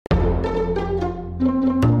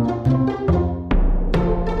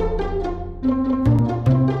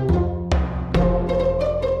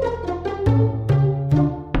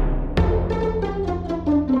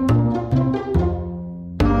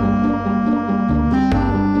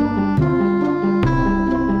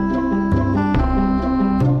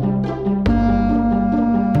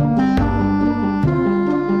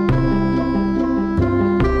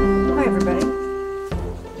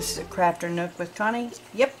Crafter Nook with Connie.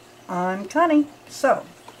 Yep, I'm Connie. So,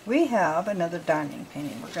 we have another diamond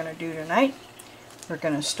painting we're going to do tonight. We're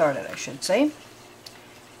going to start it, I should say.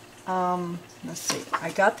 Let's see. I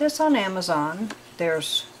got this on Amazon.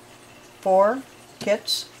 There's 4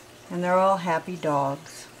 kits, and they're all happy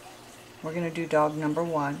dogs. We're going to do dog number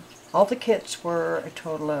 1. All the kits were a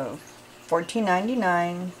total of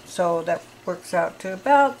 $14.99, so that works out to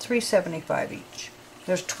about $3.75 each.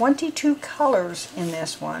 There's 22 colors in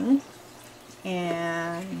this one,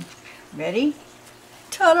 and ready?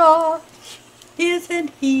 Ta-da!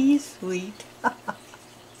 Isn't he sweet?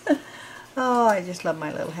 Oh, I just love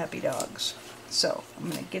my little happy dogs. So I'm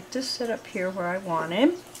going to get this set up here where I want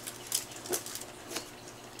him.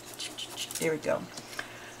 There we go.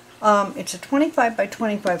 It's a 25 by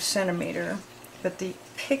 25 centimeter, but the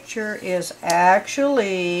picture is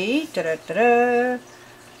actually 7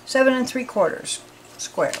 3/4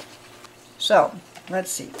 square. So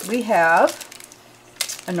let's see. We have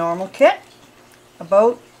a normal kit, a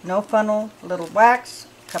boat, no funnel, a little wax,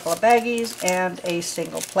 a couple of baggies, and a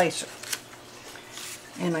single placer.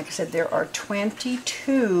 And like I said, there are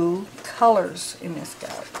 22 colors in this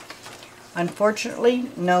guide.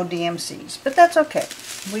 Unfortunately, no DMCs, but that's okay.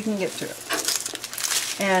 We can get through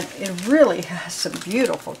it. And it really has some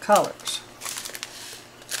beautiful colors.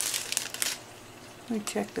 Let me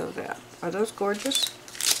check those out. Are those gorgeous?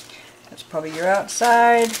 That's probably your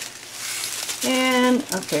outside. And,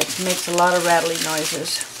 okay, it makes a lot of rattly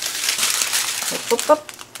noises. Whoop, whoop,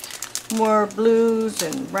 whoop. More blues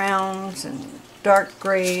and browns and dark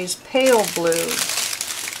grays, pale blue,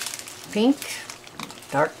 pink,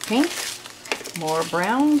 dark pink, more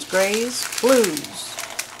browns, grays, blues,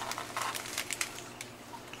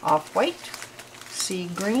 off-white, sea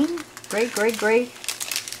green, gray, gray, gray,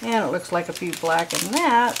 and it looks like a few black, and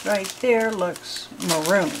that right there looks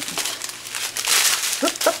maroon.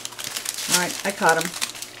 Alright, I caught him.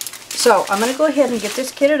 So I'm going to go ahead and get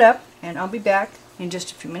this kitted up, and I'll be back in just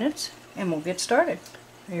a few minutes, and we'll get started.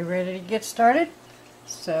 Are you ready to get started?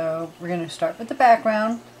 So we're going to start with the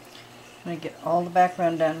background. I'm going to get all the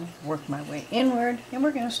background done, work my way inward, and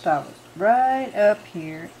we're going to start right up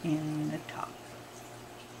here in the top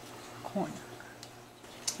corner.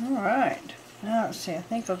 Alright, now let's see, I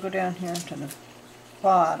think I'll go down here to the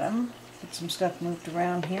bottom, get some stuff moved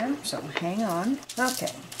around here, so hang on.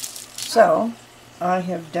 Okay, so I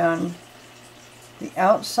have done the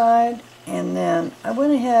outside, and then I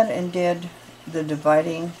went ahead and did the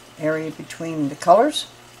dividing area between the colors.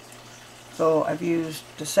 So I've used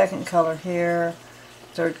the second color here,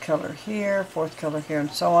 third color here, fourth color here,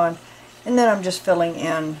 and so on. And then I'm just filling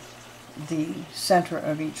in the center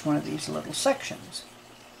of each one of these little sections.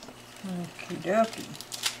 Okie dokie.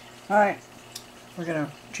 Alright, we're going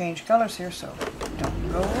to change colors here, so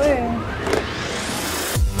don't go away.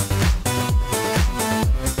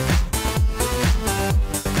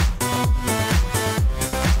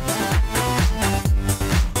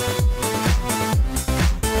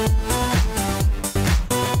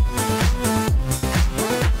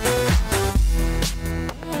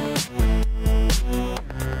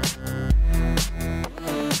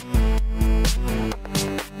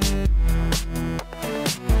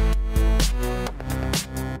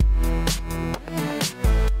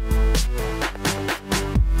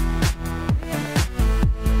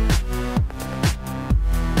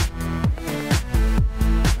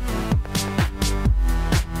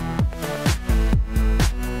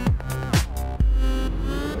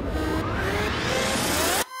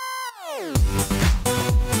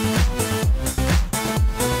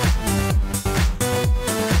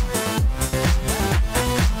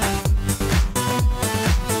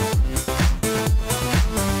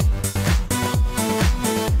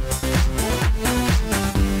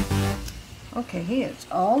 Okay, he is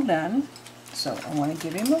all done, so I want to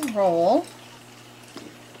give him a roll.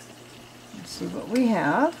 Let's see what we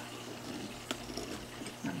have.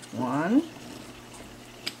 That's one.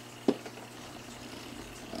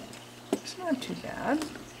 It's not too bad.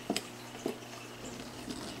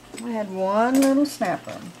 I had one little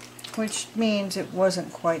snapper, which means it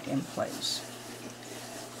wasn't quite in place.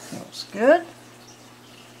 Feels good.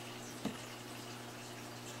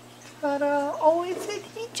 Ta-da! Oh, isn't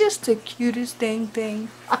he just the cutest dang thing?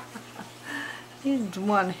 He's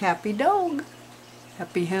one happy dog.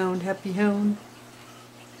 Happy hound, happy hound.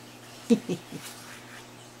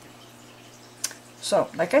 So,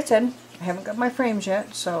 like I said, I haven't got my frames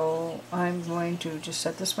yet, so I'm going to just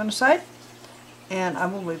set this one aside, and I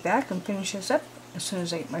will be back and finish this up as soon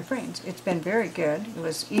as I get my frames. It's been very good. It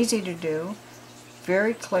was easy to do,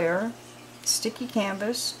 very clear, sticky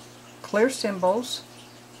canvas, clear symbols,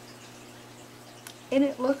 and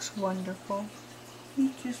it looks wonderful.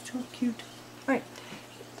 He's just so cute. Alright,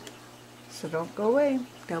 so don't go away.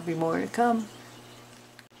 There'll be more to come.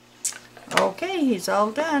 Okay, he's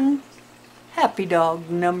all done. Happy dog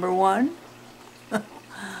number 1.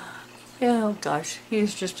 Oh gosh,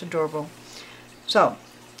 he's just adorable. So,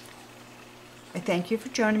 I thank you for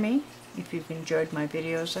joining me. If you've enjoyed my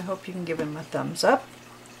videos, I hope you can give them a thumbs up.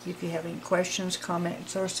 If you have any questions,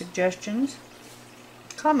 comments, or suggestions,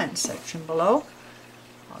 comment section below.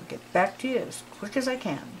 I'll get back to you as quick as I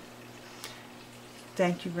can.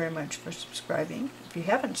 Thank you very much for subscribing. If you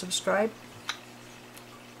haven't subscribed,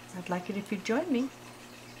 I'd like it if you'd join me.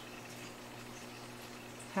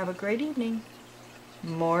 Have a great evening.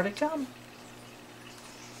 More to come.